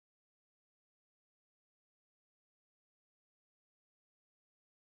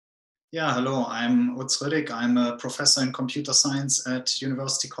Yeah, hello, I'm Roedig. I'm a professor in computer science at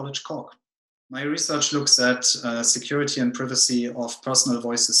University College Cork. My research looks at security and privacy of personal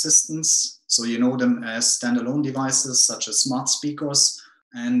voice assistants. So you know them as standalone devices such as smart speakers.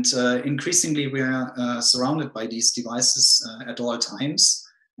 And increasingly we are surrounded by these devices at all times.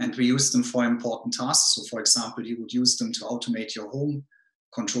 And we use them for important tasks. So for example, you would use them to automate your home,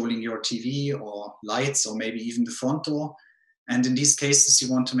 controlling your TV or lights, or maybe even the front door. And in these cases, you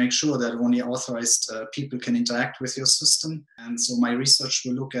want to make sure that only authorized people can interact with your system. And so my research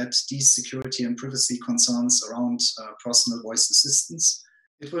will look at these security and privacy concerns around personal voice assistants.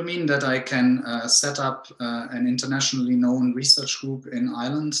 It will mean that I can set up an internationally known research group in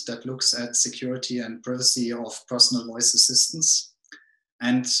Ireland that looks at security and privacy of personal voice assistants.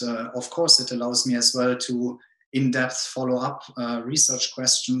 And of course, it allows me as well to in-depth follow-up research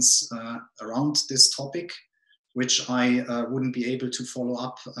questions around this topic, which I wouldn't be able to follow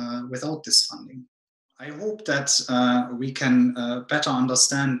up without this funding. I hope that we can better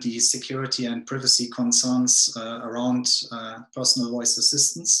understand the security and privacy concerns around personal voice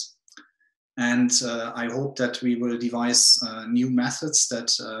assistants. And I hope that we will devise new methods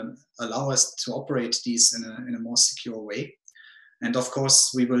that allow us to operate these in a more secure way. And of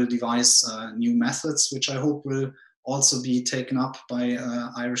course, we will devise new methods, which I hope will also be taken up by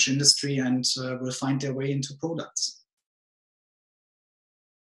Irish industry and will find their way into products.